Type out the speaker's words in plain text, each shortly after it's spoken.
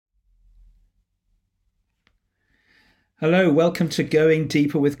Hello, welcome to Going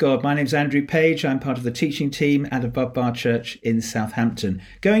Deeper with God. My name's Andrew Page. I'm part of the teaching team at Above Bar Church in Southampton.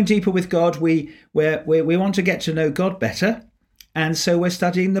 Going Deeper with God, we want to get to know God better, and so we're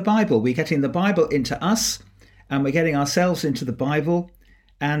studying the Bible. We're getting the Bible into us, and we're getting ourselves into the Bible.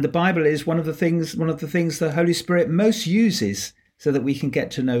 And the Bible is one of the things the Holy Spirit most uses so that we can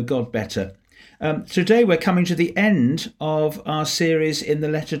get to know God better. Today we're coming to the end of our series in the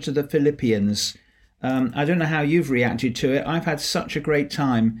letter to the Philippians. I don't know how you've reacted to it. I've had such a great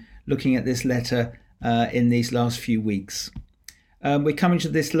time looking at this letter in these last few weeks. We're coming to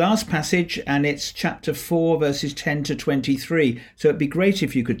this last passage, and it's chapter 4, verses 10 to 23. So it'd be great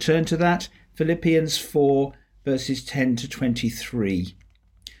if you could turn to that. Philippians 4, verses 10 to 23.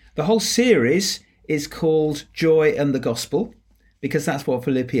 The whole series is called Joy and the Gospel, because that's what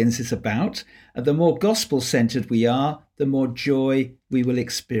Philippians is about. The more gospel-centered we are, the more joy we will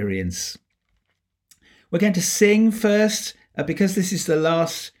experience. We're going to sing first, because this is the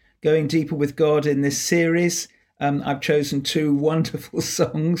last Going Deeper with God in this series. I've chosen two wonderful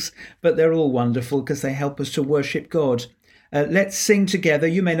songs, but they're all wonderful because they help us to worship God. Let's sing together.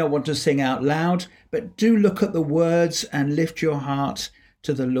 You may not want to sing out loud, but do look at the words and lift your heart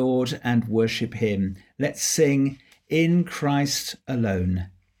to the Lord and worship him. Let's sing In Christ Alone.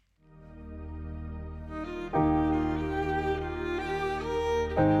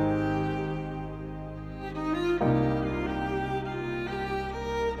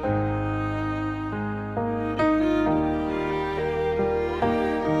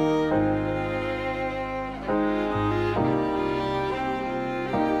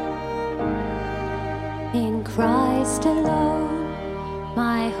 In Christ alone,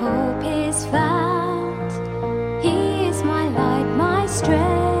 my hope is found. He is my light, my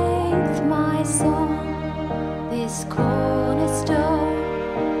strength, my song. This cornerstone,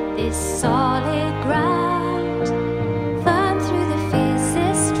 this solid ground, firm through the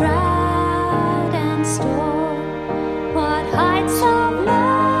fiercest drought and storm. What heights of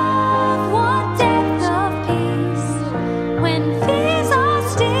love, what depth of peace, when fears are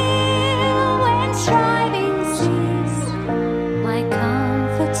still, when striving cease. My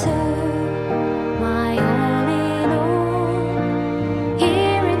comforter, my all in all,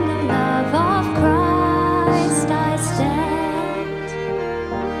 here in the love of Christ I stand.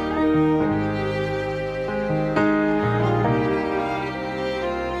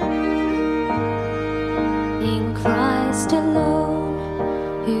 In Christ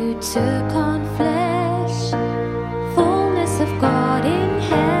alone, who took on flesh, fullness of God in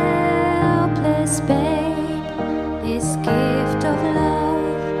helpless babe, this gift of love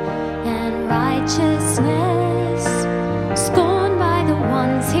and righteousness, scorned by the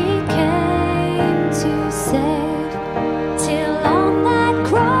ones he came to save, till on that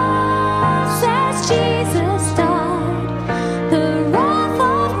cross as Jesus died, the wrath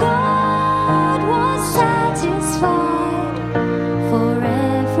of God was satisfied. For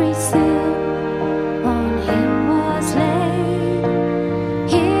every sin on him was laid,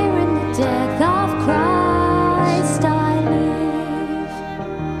 here in the death of Christ I live.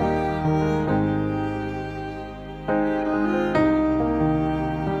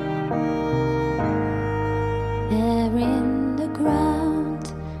 There in the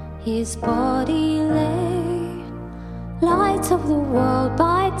ground his body lay, light of the world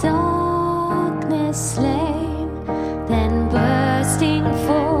by darkness slain, then bursting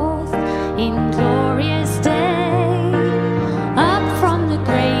forth in glorious day, up from the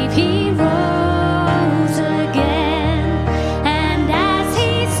grave he rose again. And as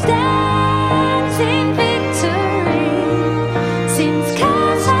he stands in victory, sin's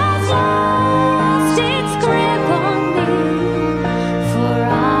curse has lost its grip on me, for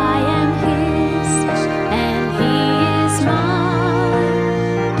I am his and he is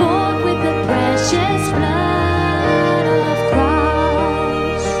mine, bought with the precious blood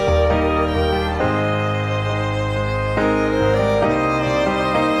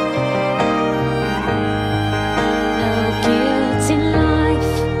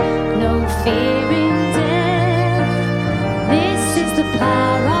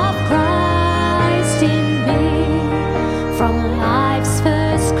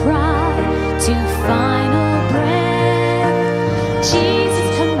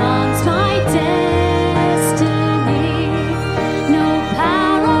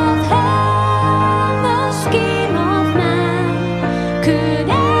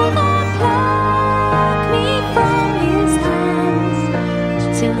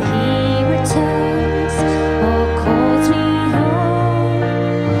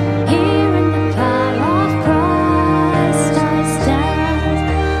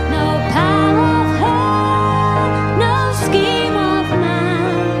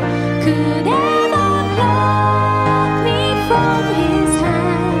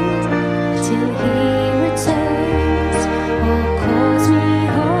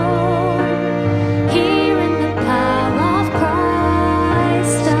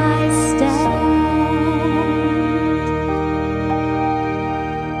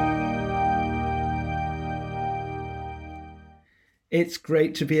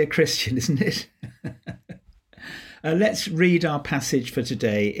great to be a Christian, isn't it? Let's read our passage for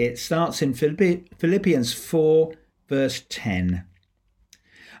today. It starts in Philippians 4, verse 10.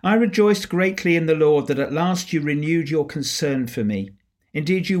 I rejoiced greatly in the Lord that at last you renewed your concern for me.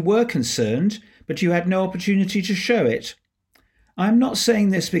 Indeed, you were concerned, but you had no opportunity to show it. I am not saying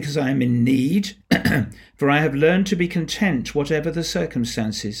this because I am in need, for I have learned to be content whatever the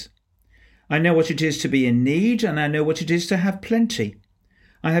circumstances. I know what it is to be in need, and I know what it is to have plenty.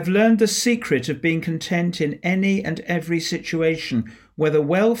 I have learned the secret of being content in any and every situation, whether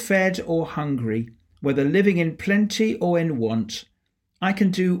well-fed or hungry, whether living in plenty or in want. I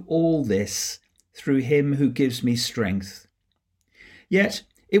can do all this through him who gives me strength. Yet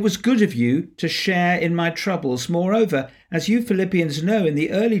it was good of you to share in my troubles. Moreover, as you Philippians know, in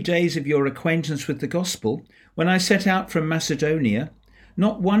the early days of your acquaintance with the gospel, when I set out from Macedonia,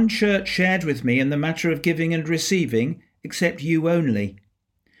 not one church shared with me in the matter of giving and receiving, except you only.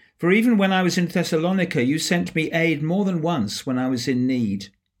 For even when I was in Thessalonica, you sent me aid more than once when I was in need.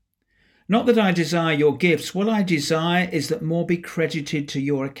 Not that I desire your gifts, what I desire is that more be credited to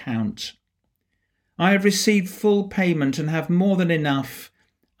your account. I have received full payment and have more than enough.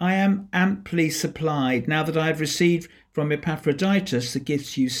 I am amply supplied now that I have received from Epaphroditus the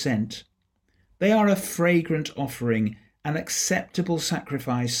gifts you sent. They are a fragrant offering, an acceptable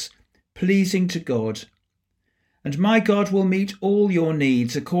sacrifice, pleasing to God. And my God will meet all your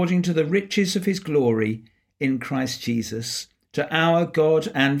needs according to the riches of his glory in Christ Jesus. To our God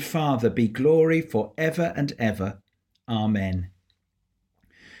and Father be glory for ever and ever. Amen.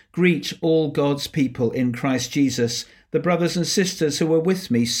 Greet all God's people in Christ Jesus. The brothers and sisters who are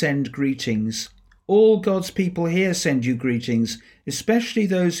with me send greetings. All God's people here send you greetings, especially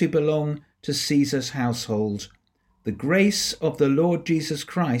those who belong to Caesar's household. The grace of the Lord Jesus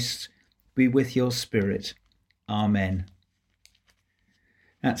Christ be with your spirit. Amen.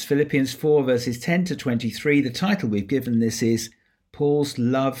 That's Philippians 4 verses 10 to 23. The title we've given this is Paul's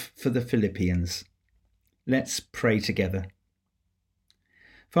Love for the Philippians. Let's pray together.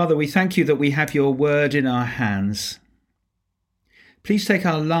 Father, we thank you that we have your word in our hands. Please take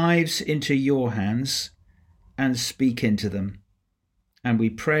our lives into your hands and speak into them. And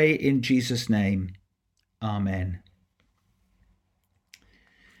we pray in Jesus' name. Amen.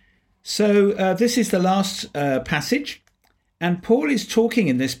 So this is the last passage. And Paul is talking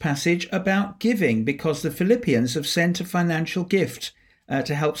in this passage about giving because the Philippians have sent a financial gift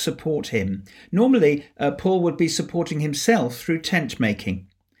to help support him. Normally, Paul would be supporting himself through tent making,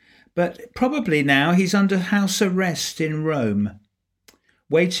 but probably now he's under house arrest in Rome,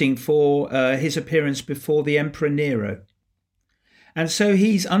 waiting for his appearance before the Emperor Nero. And so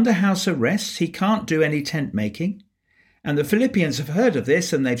he's under house arrest. He can't do any tent making. And the Philippians have heard of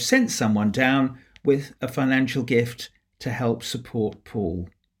this and they've sent someone down with a financial gift to help support Paul.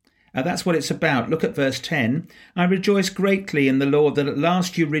 That's what it's about. Look at verse 10. I rejoice greatly in the Lord that at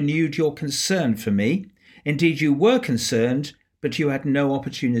last you renewed your concern for me. Indeed, you were concerned, but you had no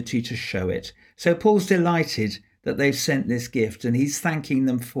opportunity to show it. So Paul's delighted that they've sent this gift and he's thanking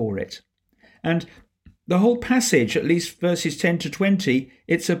them for it. And the whole passage, at least verses 10 to 20,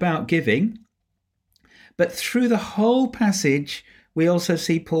 it's about giving. But through the whole passage, we also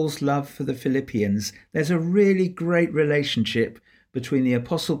see Paul's love for the Philippians. There's a really great relationship between the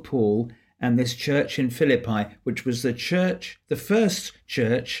Apostle Paul and this church in Philippi, which was the first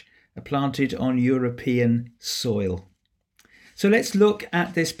church planted on European soil. So let's look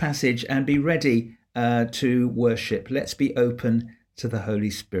at this passage and be ready to worship. Let's be open to the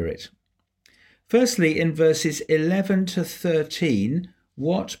Holy Spirit. Firstly, in verses 11 to 13,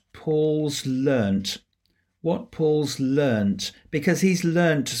 what Paul's learnt, because he's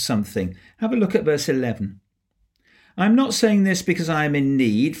learnt something. Have a look at verse 11. I'm not saying this because I am in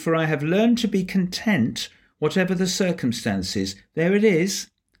need, for I have learned to be content, whatever the circumstances. There it is.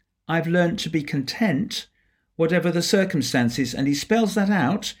 I've learned to be content, whatever the circumstances. And he spells that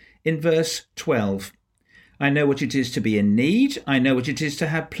out in verse 12. I know what it is to be in need. I know what it is to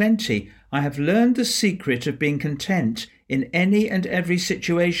have plenty. I have learned the secret of being content in any and every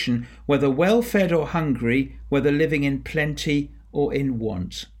situation, whether well-fed or hungry, whether living in plenty or in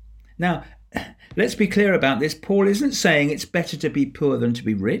want. Now, let's be clear about this. Paul isn't saying it's better to be poor than to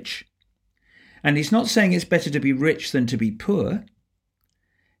be rich. And he's not saying it's better to be rich than to be poor.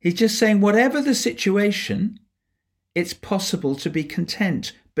 He's just saying whatever the situation, it's possible to be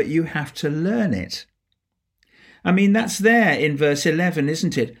content, but you have to learn it. I mean, that's there in verse 11,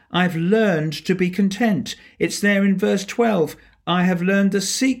 isn't it? I've learned to be content. It's there in verse 12. I have learned the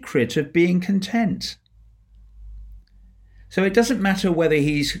secret of being content. So it doesn't matter whether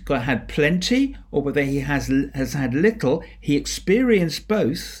had plenty or whether he has had little. He experienced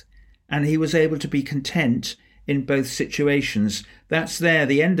both, and he was able to be content in both situations. That's there,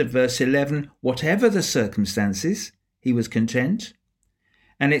 the end of verse 11. Whatever the circumstances, he was content.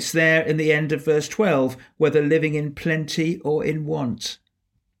 And it's there in the end of verse 12, whether living in plenty or in want.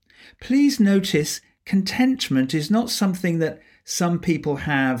 Please notice, contentment is not something that some people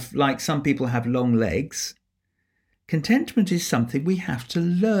have, like some people have long legs. Contentment is something we have to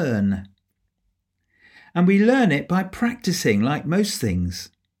learn. And we learn it by practicing, like most things.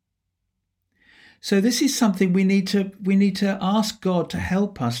 So this is something we need to ask God to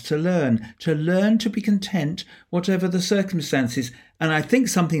help us to learn to be content, whatever the circumstances. And I think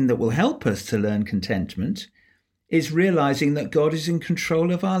something that will help us to learn contentment is realizing that God is in control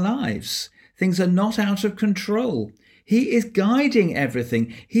of our lives. Things are not out of control. He is guiding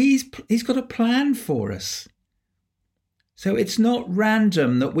everything. He's got a plan for us. So it's not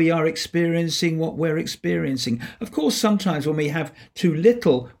random that we are experiencing what we're experiencing. Of course, sometimes when we have too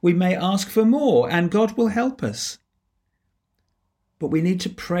little, we may ask for more, and God will help us. But we need to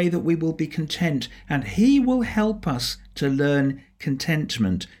pray that we will be content, and he will help us to learn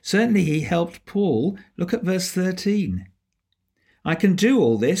contentment. Certainly he helped Paul. Look at verse 13. I can do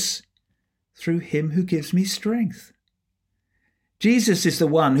all this through him who gives me strength. Jesus is the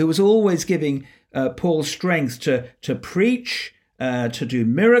one who was always giving Paul strength to preach, to do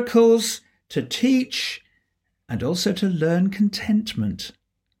miracles, to teach, and also to learn contentment.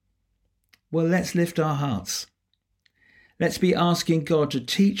 Well, let's lift our hearts. Let's be asking God to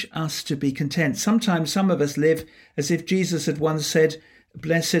teach us to be content. Sometimes some of us live as if Jesus had once said,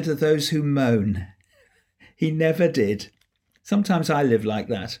 "Blessed are those who moan." He never did. Sometimes I live like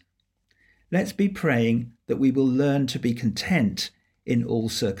that. Let's be praying that we will learn to be content in all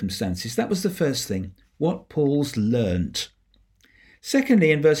circumstances. That was the first thing, what Paul's learnt.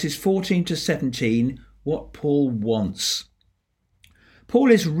 Secondly, in verses 14 to 17, what Paul wants. Paul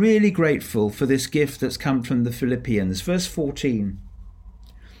is really grateful for this gift that's come from the Philippians. Verse 14.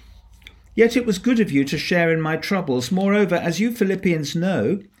 Yet it was good of you to share in my troubles. Moreover, as you Philippians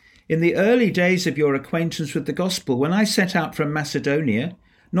know, in the early days of your acquaintance with the gospel, when I set out from Macedonia,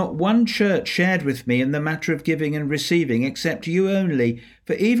 not one church shared with me in the matter of giving and receiving, except you only.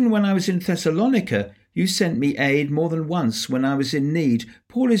 For even when I was in Thessalonica, you sent me aid more than once when I was in need.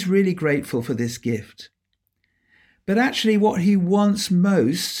 Paul is really grateful for this gift. But actually what he wants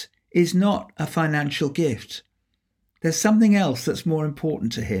most is not a financial gift. There's something else that's more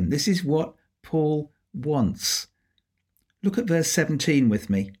important to him. This is what Paul wants. Look at verse 17 with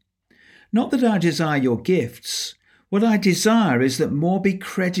me. Not that I desire your gifts. What I desire is that more be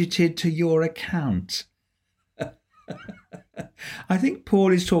credited to your account. I think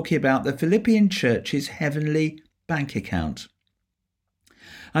Paul is talking about the Philippian church's heavenly bank account.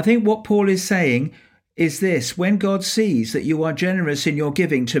 I think what Paul is saying is this: when God sees that you are generous in your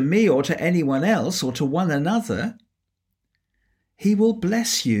giving to me or to anyone else or to one another, he will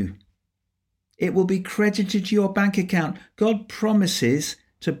bless you. It will be credited to your bank account. God promises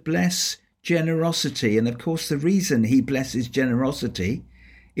to bless generosity. And of course, the reason he blesses generosity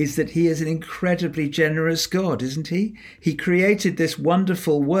is that he is an incredibly generous God, isn't he? He created this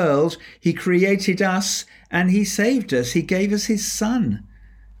wonderful world. He created us and he saved us. He gave us his son.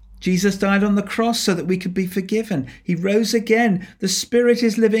 Jesus died on the cross so that we could be forgiven. He rose again. The Spirit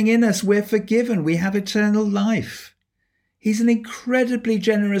is living in us. We're forgiven. We have eternal life. He's an incredibly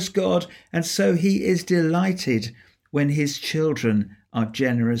generous God, and so he is delighted when his children are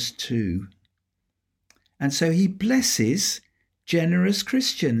generous too. And so he blesses generous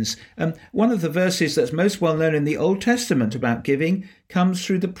Christians. One of the verses that's most well known in the Old Testament about giving comes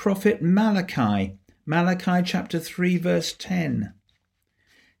through the prophet Malachi. Malachi chapter 3 verse 10.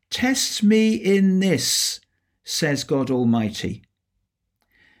 Test me in this, says God Almighty.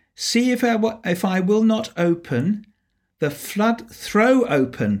 See if I will not throw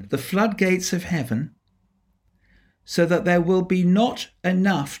open the floodgates of heaven, so that there will be not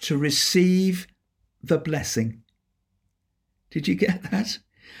enough to receive the blessing. Did you get that?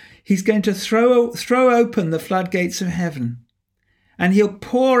 He's going to throw open the floodgates of heaven, and he'll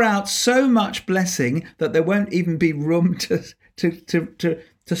pour out so much blessing that there won't even be room to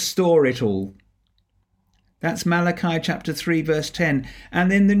store it all. That's Malachi chapter 3 verse 10.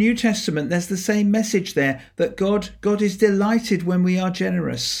 And in the New Testament, there's the same message there, that God is delighted when we are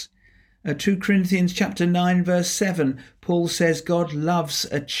generous. 2 Corinthians chapter 9 verse 7, Paul says God loves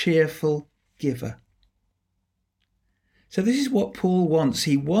a cheerful giver. So this is what Paul wants.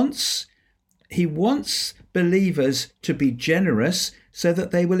 He wants believers to be generous so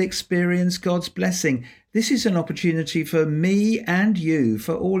that they will experience God's blessing. this is an opportunity for me and you,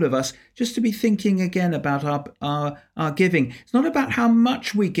 for all of us, just to be thinking again about our giving. It's not about how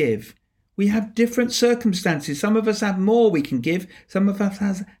much we give. We have different circumstances. Some of us have more we can give. Some of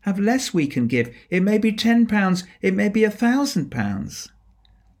us have less we can give. It may be £10. It may be £1,000.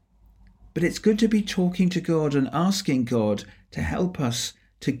 But it's good to be talking to God and asking God to help us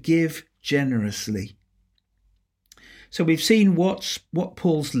to give generously. So we've seen what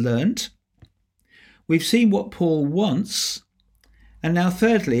Paul's learnt. We've seen what Paul wants. And now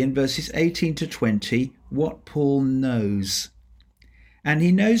thirdly, in verses 18 to 20, what Paul knows. And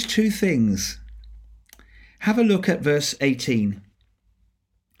he knows two things. Have a look at verse 18.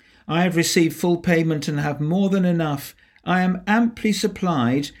 I have received full payment and have more than enough. I am amply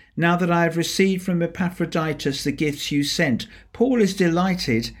supplied now that I have received from Epaphroditus the gifts you sent. Paul is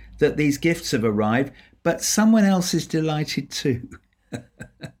delighted that these gifts have arrived, but someone else is delighted too.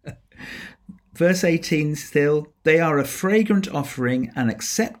 Verse 18 still, they are a fragrant offering, an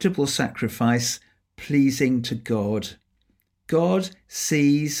acceptable sacrifice, pleasing to God. God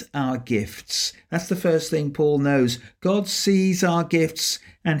sees our gifts. That's the first thing Paul knows. God sees our gifts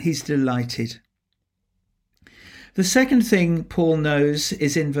and he's delighted. The second thing Paul knows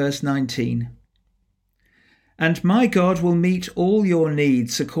is in verse 19. And my God will meet all your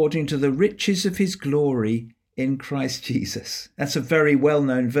needs according to the riches of his glory in Christ Jesus. That's a very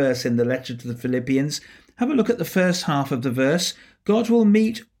well-known verse in the letter to the Philippians. Have a look at the first half of the verse. God will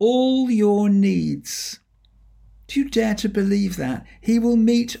meet all your needs. Do you dare to believe that? He will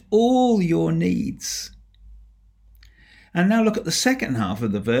meet all your needs. And now look at the second half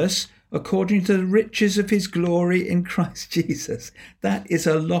of the verse. According to the riches of his glory in Christ Jesus. That is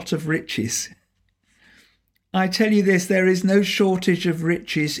a lot of riches. I tell you this, there is no shortage of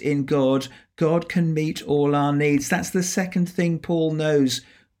riches in God. God can meet all our needs. That's the second thing Paul knows.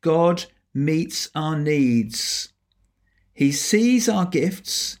 God meets our needs. He sees our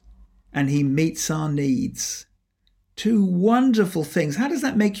gifts and he meets our needs. Two wonderful things. How does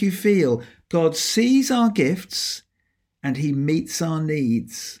that make you feel? God sees our gifts and he meets our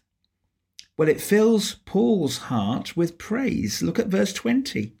needs. Well, it fills Paul's heart with praise. Look at verse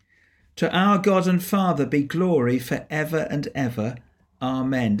 20. To our God and Father be glory forever and ever.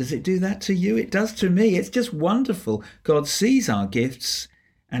 Amen. Does it do that to you? It does to me. It's just wonderful. God sees our gifts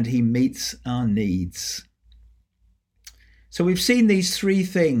and he meets our needs. So we've seen these three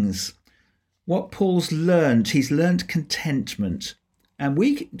things. What Paul's learned, he's learned contentment. And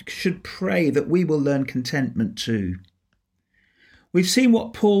we should pray that we will learn contentment too. We've seen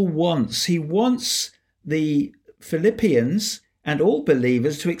what Paul wants. He wants the Philippians and all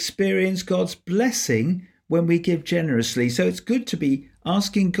believers to experience God's blessing when we give generously. So it's good to be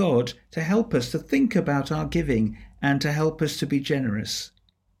asking God to help us to think about our giving and to help us to be generous.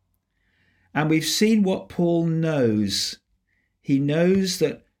 And we've seen what Paul knows. He knows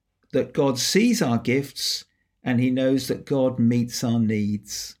that God sees our gifts and he knows that God meets our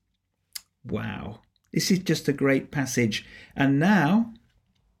needs. Wow. This is just a great passage. And now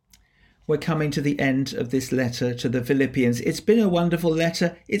we're coming to the end of this letter to the Philippians. It's been a wonderful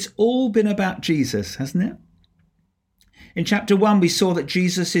letter. It's all been about Jesus, hasn't it? In chapter 1, we saw that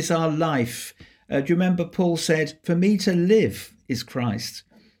Jesus is our life. Do you remember Paul said, for me to live is Christ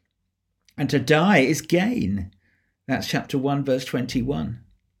and to die is gain. That's chapter 1, verse 21.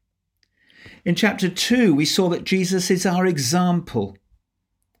 In chapter 2, we saw that Jesus is our example.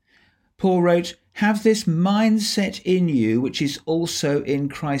 Paul wrote, have this mindset in you, which is also in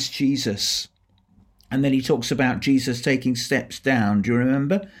Christ Jesus. And then he talks about Jesus taking steps down. Do you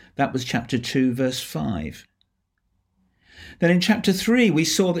remember? That was chapter 2, verse 5. Then in chapter 3, we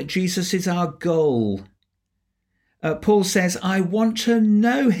saw that Jesus is our goal. Paul says, I want to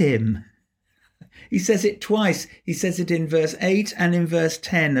know him. He says it twice. He says it in verse 8 and in verse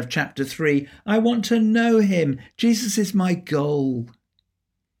 10 of chapter 3. I want to know him. Jesus is my goal.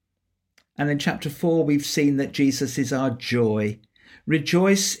 And in chapter 4, we've seen that Jesus is our joy.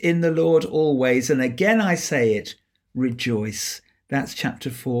 Rejoice in the Lord always. And again I say it, rejoice. That's chapter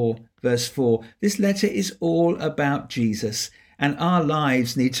 4, verse 4. This letter is all about Jesus. And our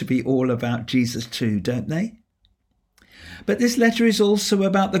lives need to be all about Jesus too, don't they? But this letter is also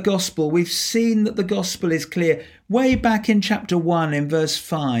about the gospel. We've seen that the gospel is clear. Way back in chapter 1 in verse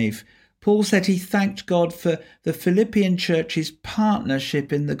 5, Paul said he thanked God for the Philippian church's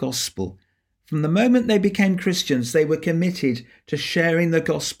partnership in the gospel. From the moment they became Christians, they were committed to sharing the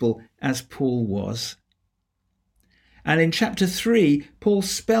gospel as Paul was. And in chapter 3, Paul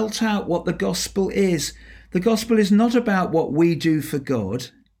spelt out what the gospel is. The gospel is not about what we do for God.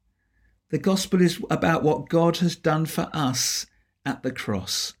 The gospel is about what God has done for us at the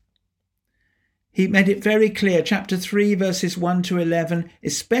cross. He made it very clear, chapter 3, verses 1 to 11,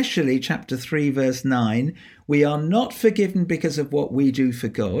 especially chapter 3, verse 9, we are not forgiven because of what we do for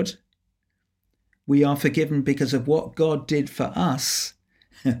God. We are forgiven because of what God did for us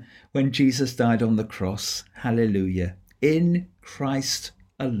when Jesus died on the cross. Hallelujah. In Christ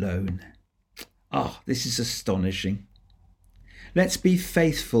alone. Oh, this is astonishing. Let's be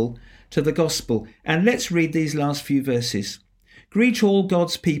faithful to the gospel. And let's read these last few verses. Greet all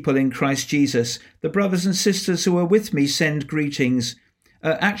God's people in Christ Jesus. The brothers and sisters who are with me send greetings.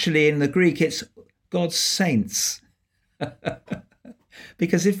 Actually, in the Greek, it's God's saints.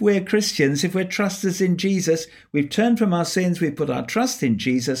 Because if we're Christians, if we're trusters in Jesus, we've turned from our sins, we've put our trust in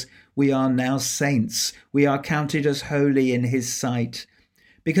Jesus, we are now saints. We are counted as holy in his sight.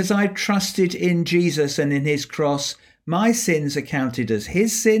 Because I trusted in Jesus and in his cross, my sins are counted as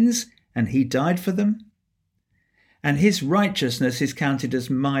his sins, and he died for them. And his righteousness is counted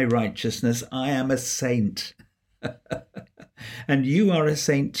as my righteousness. I am a saint. And you are a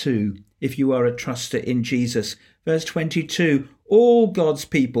saint too, if you are a truster in Jesus. Verse 22, all God's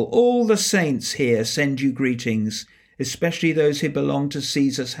people, all the saints here send you greetings, especially those who belong to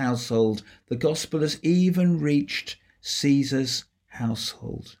Caesar's household. The gospel has even reached Caesar's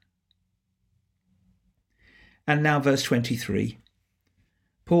household. And now verse 23.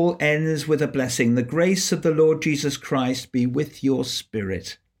 Paul ends with a blessing. The grace of the Lord Jesus Christ be with your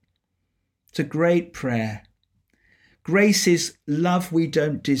spirit. It's a great prayer. Grace is love we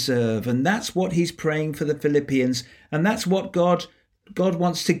don't deserve, and that's what he's praying for the Philippians, and that's what God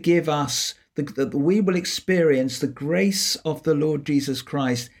wants to give us, that we will experience the grace of the Lord Jesus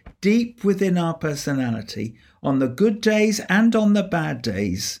Christ deep within our personality, on the good days and on the bad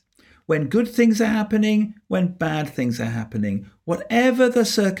days. When good things are happening, when bad things are happening, whatever the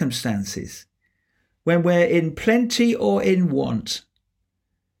circumstances, when we're in plenty or in want,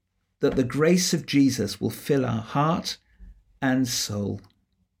 that the grace of Jesus will fill our heart and soul.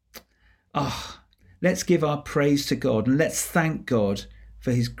 Let's give our praise to God and let's thank God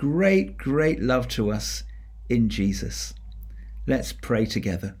for his great, great love to us in Jesus. Let's pray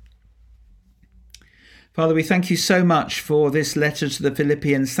together. Father, we thank you so much for this letter to the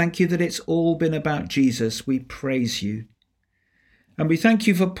Philippians. Thank you that it's all been about Jesus. We praise you. And we thank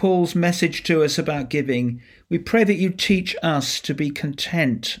you for Paul's message to us about giving. We pray that you teach us to be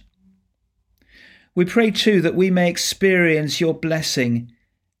content. We pray too that we may experience your blessing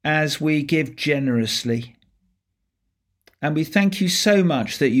as we give generously. And we thank you so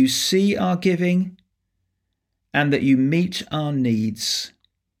much that you see our giving and that you meet our needs.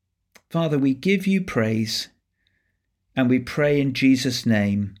 Father, we give you praise and we pray in Jesus'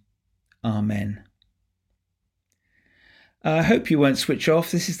 name. Amen. I hope you won't switch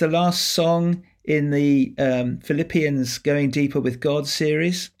off. This is the last song in the Philippians Going Deeper with God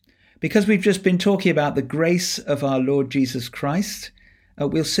series. Because we've just been talking about the grace of our Lord Jesus Christ,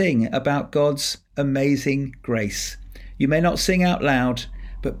 we'll sing about God's amazing grace. You may not sing out loud,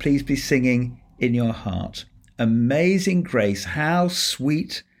 but please be singing in your heart. Amazing grace, how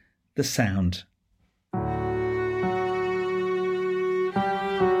sweet the sound.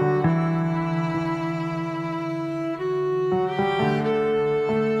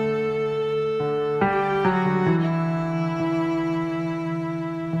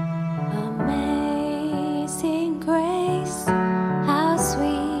 Amazing grace, how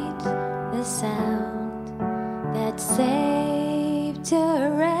sweet the sound that saved a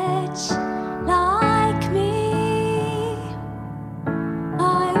wretch like me.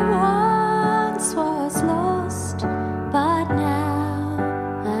 I once was lost, but now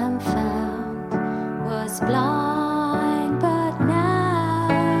am found, was blind, but now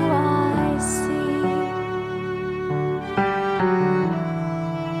I see.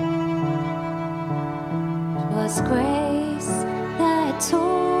 'Twas grace that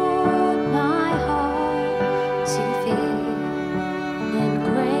taught my heart to fear, and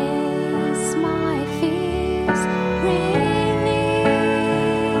grace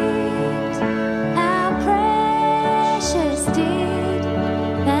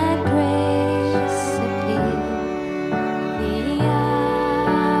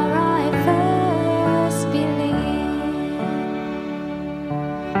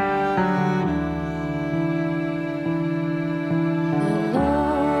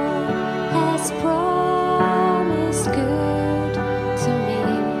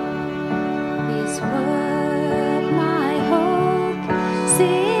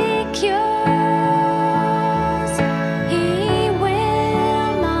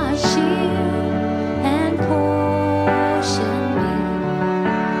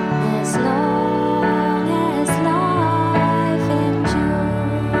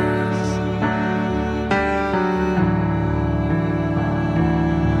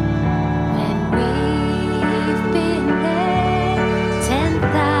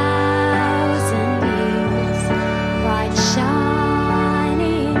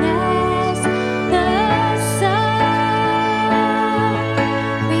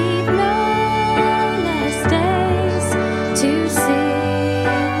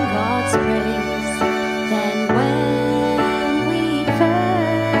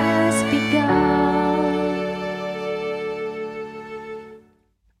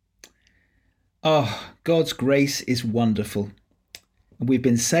God's grace is wonderful. We've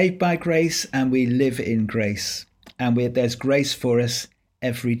been saved by grace and we live in grace. And there's grace for us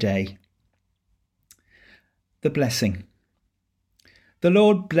every day. The blessing. The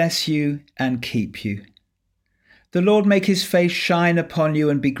Lord bless you and keep you. The Lord make his face shine upon you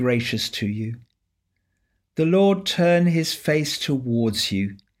and be gracious to you. The Lord turn his face towards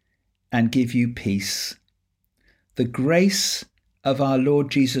you and give you peace. The grace of our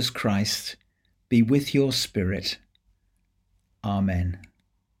Lord Jesus Christ be with your spirit. Amen.